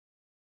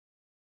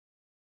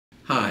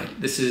Hi,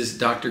 this is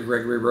Dr.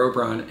 Gregory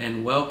Robron,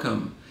 and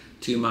welcome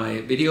to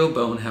my video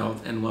bone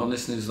health and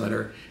wellness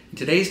newsletter. And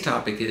today's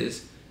topic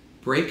is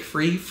Break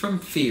Free from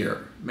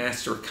Fear,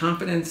 Master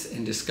Confidence,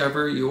 and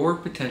Discover Your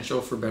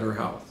Potential for Better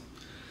Health.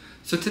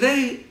 So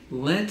today,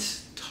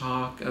 let's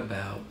talk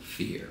about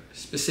fear,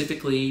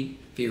 specifically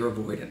fear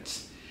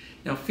avoidance.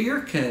 Now,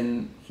 fear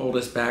can hold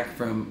us back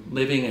from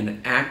living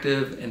an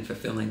active and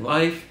fulfilling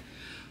life,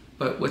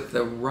 but with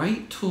the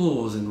right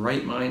tools and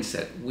right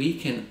mindset, we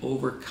can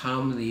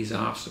overcome these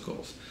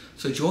obstacles.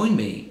 So join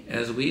me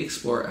as we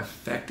explore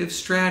effective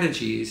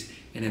strategies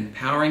and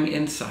empowering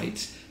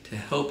insights to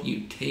help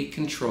you take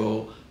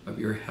control of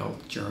your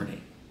health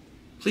journey.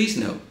 Please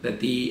note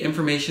that the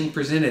information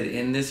presented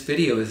in this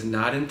video is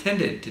not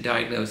intended to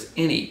diagnose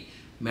any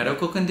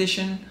medical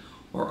condition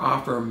or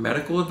offer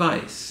medical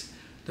advice.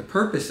 The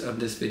purpose of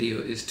this video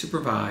is to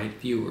provide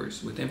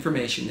viewers with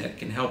information that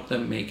can help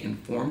them make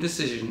informed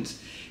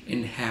decisions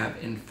and have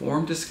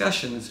informed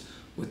discussions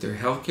with their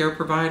healthcare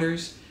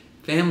providers,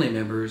 family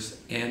members,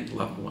 and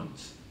loved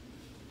ones.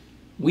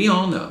 We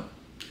all know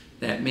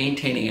that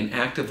maintaining an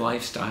active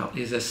lifestyle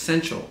is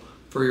essential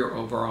for your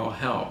overall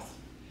health.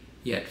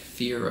 Yet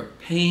fear of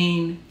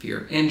pain, fear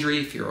of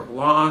injury, fear of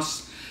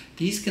loss,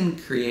 these can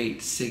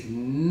create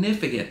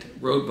significant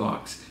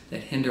roadblocks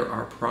that hinder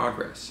our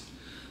progress.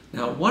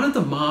 Now, one of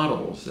the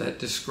models that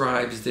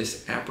describes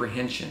this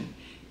apprehension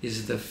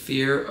is the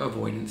fear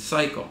avoidance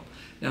cycle.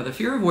 Now, the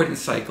fear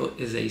avoidance cycle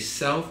is a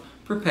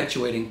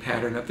self-perpetuating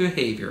pattern of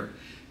behavior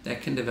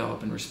that can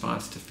develop in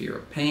response to fear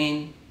of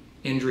pain,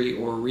 injury,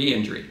 or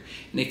re-injury.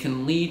 And it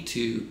can lead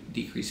to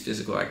decreased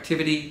physical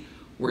activity,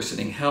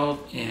 worsening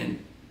health,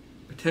 and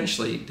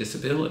potentially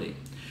disability.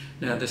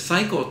 Now, the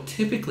cycle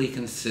typically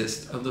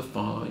consists of the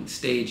following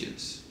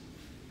stages.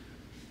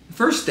 The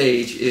first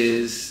stage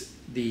is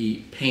the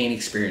pain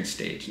experience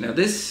stage. Now,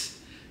 this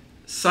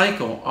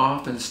cycle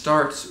often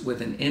starts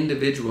with an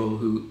individual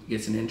who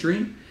gets an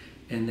injury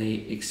and they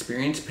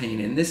experience pain,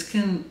 and this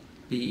can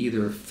be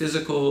either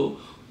physical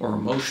or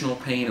emotional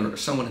pain or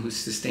someone who's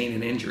sustained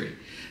an injury.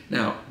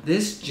 Now,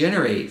 this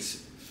generates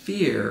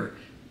fear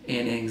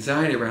and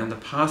anxiety around the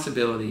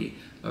possibility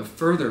of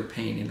further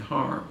pain and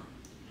harm.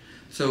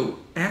 So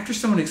after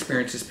someone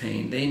experiences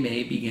pain, they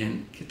may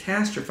begin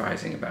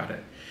catastrophizing about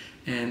it.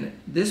 And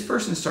this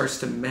person starts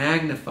to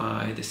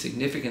magnify the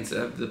significance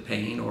of the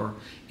pain or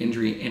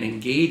injury and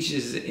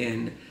engages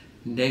in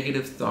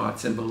negative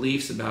thoughts and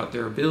beliefs about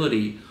their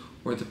ability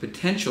or the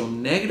potential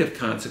negative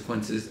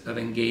consequences of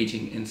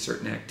engaging in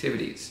certain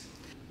activities.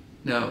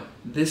 Now,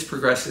 this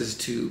progresses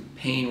to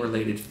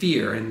pain-related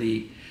fear, and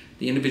the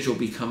individual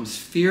becomes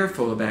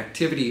fearful of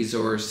activities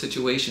or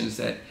situations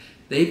that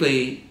they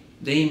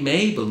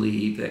may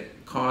believe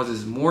that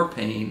causes more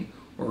pain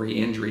or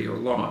re-injury or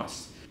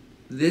loss.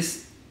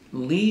 This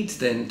leads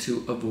then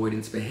to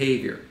avoidance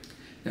behavior.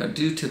 Now,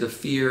 due to the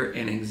fear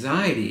and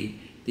anxiety,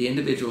 the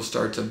individual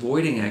starts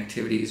avoiding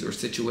activities or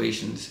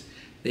situations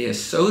they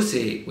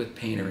associate with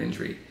pain or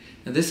injury.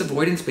 Now, this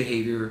avoidance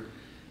behavior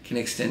can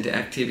extend to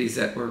activities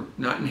that were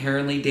not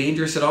inherently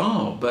dangerous at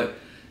all, but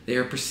they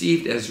are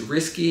perceived as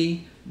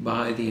risky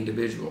by the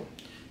individual.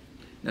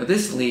 Now,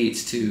 this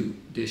leads to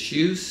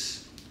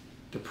disuse,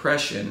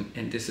 depression,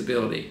 and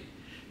disability.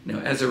 Now,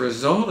 as a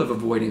result of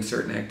avoiding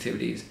certain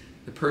activities,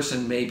 the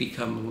person may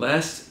become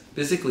less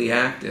physically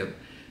active,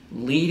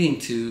 leading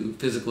to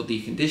physical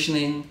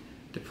deconditioning,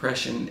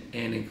 depression,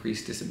 and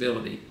increased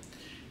disability.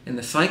 And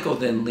the cycle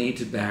then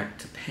leads back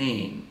to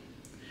pain.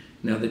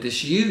 Now, the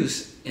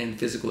disuse and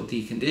physical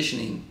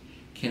deconditioning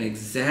can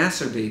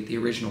exacerbate the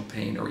original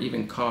pain or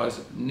even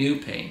cause new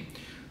pain,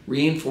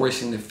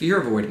 reinforcing the fear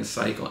avoidance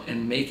cycle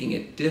and making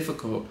it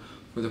difficult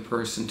for the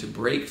person to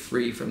break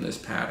free from this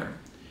pattern.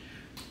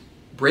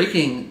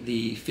 Breaking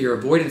the fear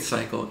avoidance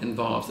cycle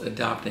involves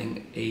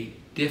adopting a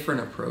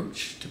different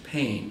approach to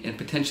pain and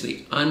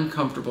potentially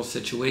uncomfortable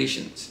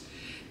situations.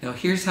 Now,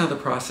 here's how the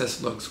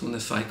process looks when the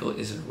cycle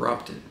is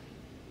interrupted.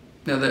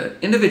 Now, the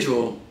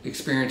individual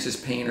experiences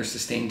pain or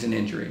sustains an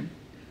injury,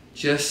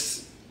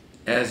 just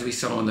as we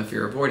saw in the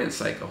fear avoidance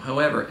cycle.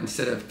 However,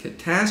 instead of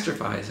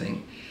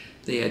catastrophizing,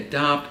 they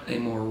adopt a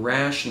more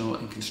rational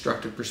and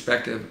constructive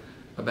perspective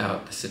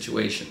about the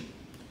situation.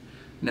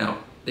 Now,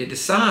 they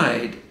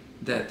decide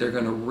that they're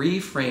going to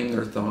reframe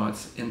their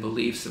thoughts and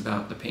beliefs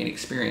about the pain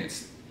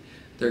experience.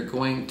 They're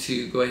going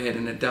to go ahead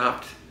and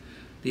adopt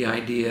the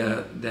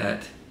idea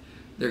that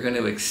they're going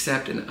to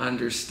accept and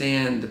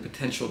understand the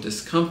potential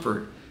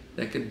discomfort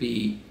that could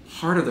be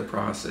part of the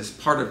process,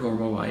 part of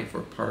normal life,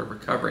 or part of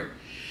recovery.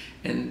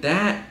 And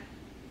that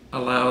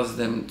allows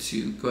them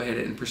to go ahead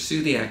and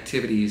pursue the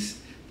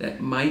activities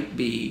that might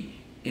be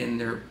in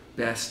their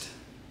best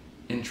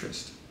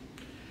interest.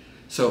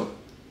 So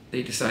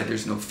they decide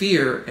there's no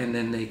fear, and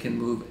then they can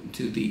move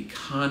to the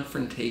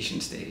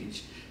confrontation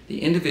stage.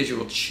 The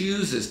individual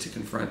chooses to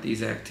confront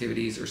these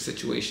activities or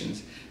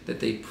situations that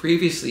they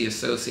previously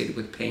associated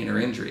with pain or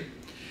injury.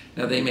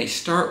 Now, they may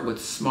start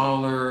with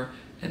smaller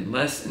and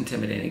less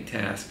intimidating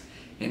tasks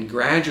and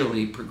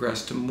gradually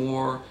progress to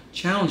more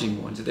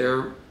challenging ones,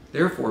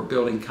 therefore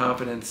building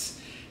confidence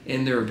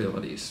in their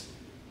abilities.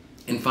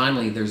 And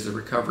finally, there's the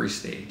recovery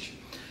stage.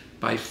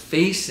 By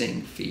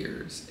facing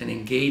fears and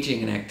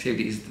engaging in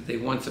activities that they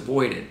once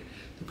avoided,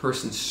 the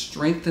person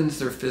strengthens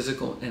their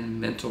physical and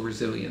mental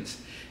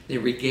resilience. They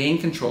regain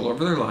control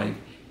over their life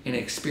and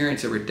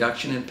experience a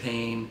reduction in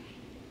pain,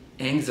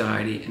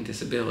 anxiety, and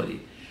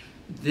disability.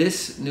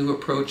 This new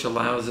approach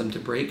allows them to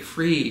break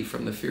free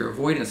from the fear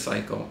avoidance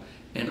cycle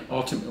and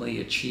ultimately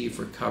achieve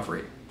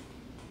recovery.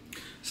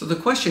 So the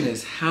question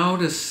is, how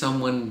does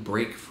someone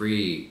break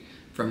free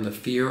from the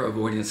fear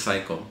avoidance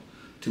cycle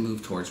to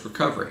move towards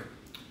recovery?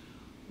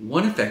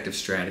 One effective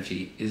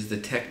strategy is the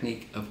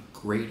technique of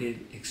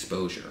graded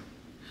exposure.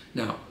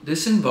 Now,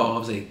 this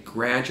involves a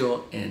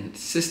gradual and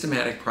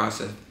systematic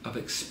process of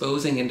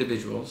exposing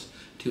individuals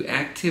to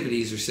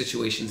activities or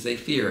situations they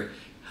fear,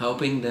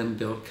 helping them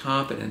build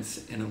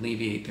confidence and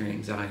alleviate their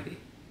anxiety.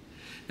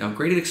 Now,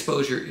 graded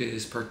exposure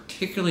is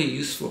particularly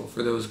useful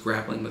for those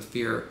grappling with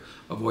fear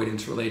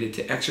avoidance related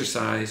to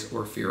exercise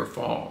or fear of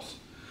falls.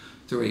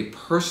 Through a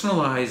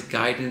personalized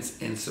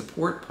guidance and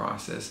support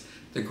process,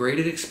 the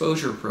graded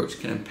exposure approach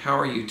can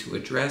empower you to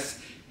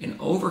address and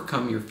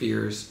overcome your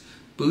fears,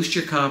 boost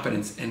your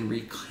confidence, and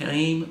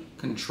reclaim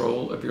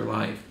control of your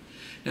life.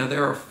 Now,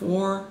 there are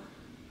 4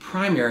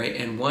 primary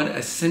and 1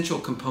 essential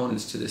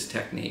components to this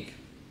technique.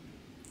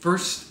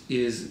 First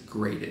is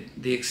graded.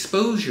 The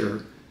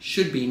exposure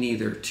should be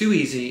neither too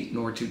easy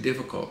nor too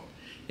difficult.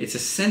 It's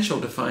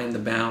essential to find the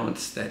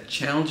balance that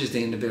challenges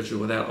the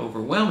individual without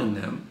overwhelming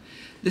them.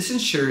 This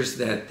ensures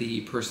that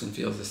the person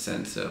feels a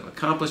sense of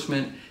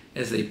accomplishment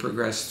as they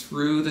progress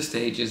through the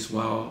stages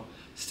while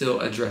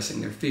still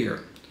addressing their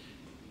fear.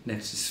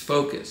 Next is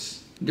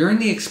focus. During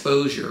the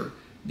exposure,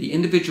 the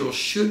individual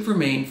should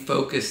remain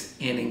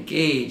focused and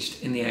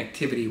engaged in the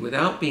activity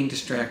without being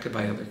distracted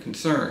by other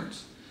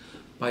concerns.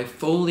 By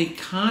fully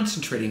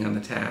concentrating on the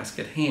task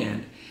at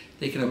hand,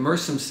 they can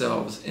immerse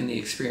themselves in the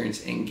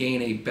experience and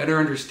gain a better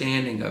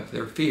understanding of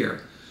their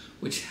fear,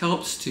 which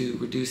helps to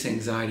reduce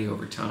anxiety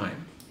over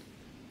time.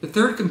 The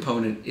third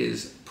component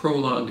is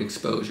prolonged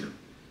exposure.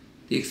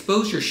 The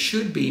exposure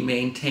should be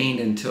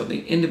maintained until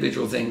the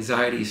individual's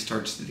anxiety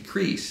starts to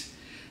decrease.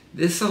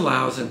 This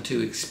allows them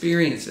to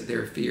experience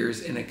their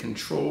fears in a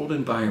controlled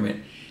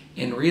environment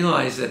and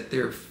realize that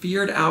their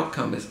feared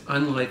outcome is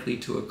unlikely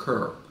to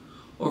occur.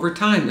 Over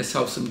time, this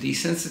helps them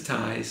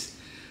desensitize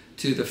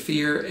to the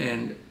fear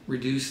and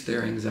reduce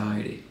their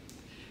anxiety.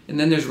 And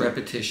then there's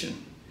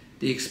repetition.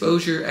 The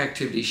exposure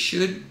activity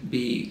should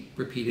be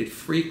repeated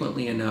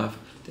frequently enough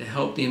to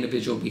help the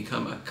individual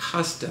become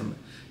accustomed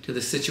to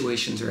the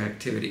situations or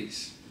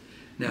activities.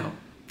 Now,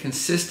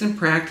 consistent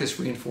practice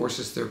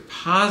reinforces their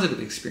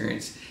positive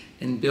experience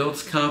and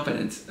builds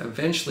confidence,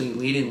 eventually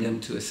leading them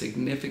to a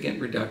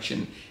significant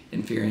reduction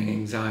in fear and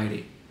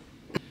anxiety.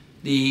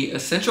 The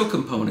essential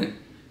component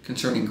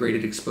concerning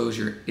graded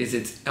exposure is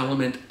its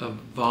element of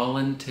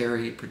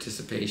voluntary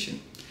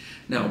participation.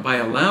 Now, by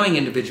allowing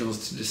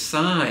individuals to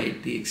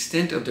decide the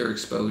extent of their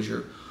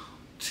exposure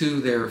to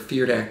their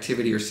feared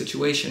activity or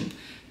situation,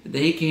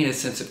 they gain a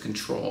sense of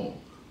control,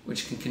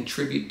 which can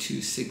contribute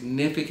to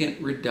significant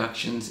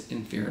reductions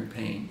in fear and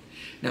pain.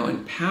 Now,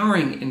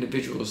 empowering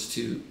individuals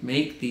to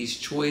make these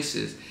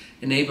choices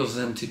enables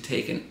them to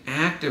take an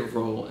active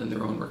role in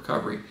their own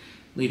recovery,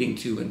 leading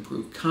to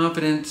improved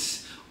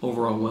confidence,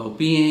 overall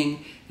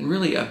well-being, and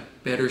really a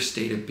better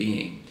state of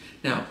being.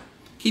 Now,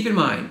 keep in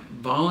mind,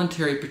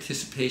 voluntary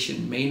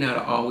participation may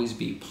not always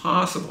be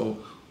possible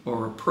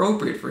or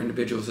appropriate for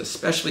individuals,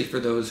 especially for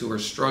those who are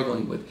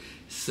struggling with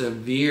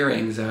severe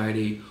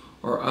anxiety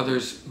or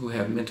others who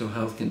have mental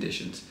health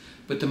conditions.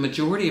 But the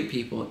majority of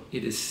people,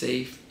 it is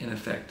safe and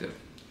effective.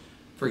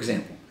 For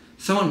example,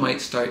 someone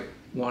might start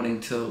wanting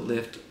to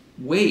lift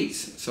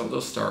weights, so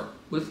they'll start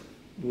with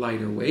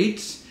lighter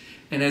weights,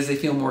 and as they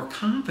feel more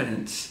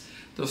confidence,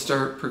 they'll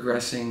start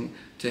progressing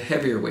to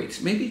heavier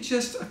weights, maybe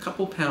just a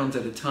couple pounds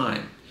at a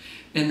time.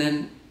 And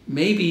then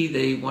maybe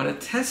they want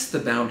to test the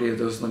boundary of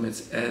those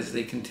limits as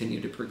they continue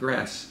to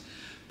progress.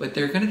 But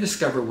they're going to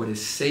discover what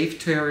is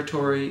safe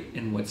territory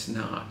and what's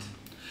not.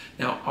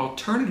 Now,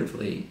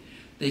 alternatively,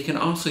 they can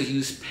also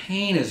use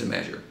pain as a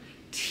measure,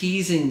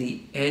 teasing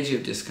the edge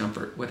of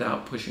discomfort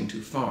without pushing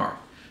too far.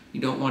 You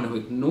don't want to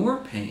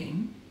ignore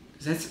pain,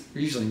 because that's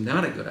usually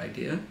not a good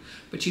idea,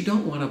 but you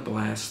don't want to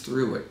blast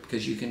through it,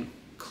 because you can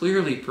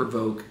clearly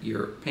provoke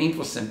your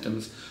painful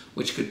symptoms,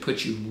 which could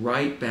put you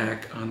right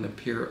back on the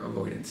fear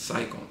avoidance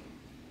cycle.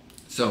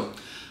 So,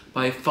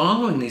 by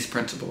following these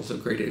principles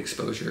of graded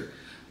exposure,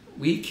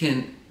 we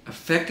can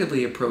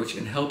effectively approach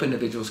and help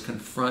individuals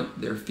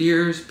confront their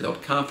fears,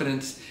 build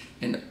confidence,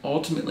 and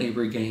ultimately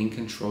regain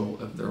control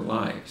of their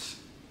lives.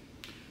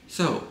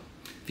 So,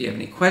 if you have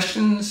any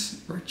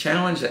questions or a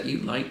challenge that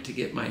you'd like to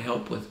get my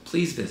help with,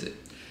 please visit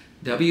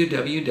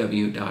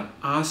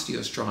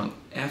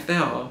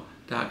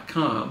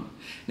www.osteostrongfl.com.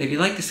 And if you'd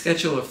like to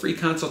schedule a free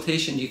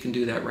consultation, you can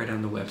do that right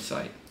on the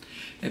website.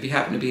 And if you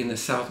happen to be in the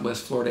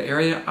Southwest Florida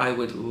area, I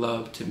would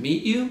love to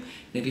meet you. And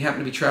if you happen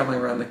to be traveling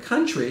around the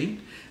country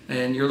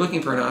and you're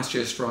looking for an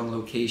OsteoStrong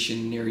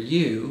location near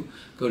you,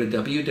 go to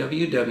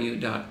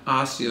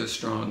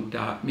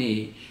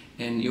www.osteostrong.me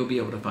and you'll be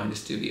able to find a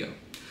studio.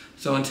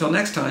 So until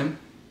next time,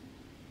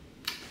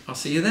 I'll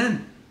see you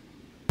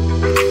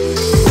then.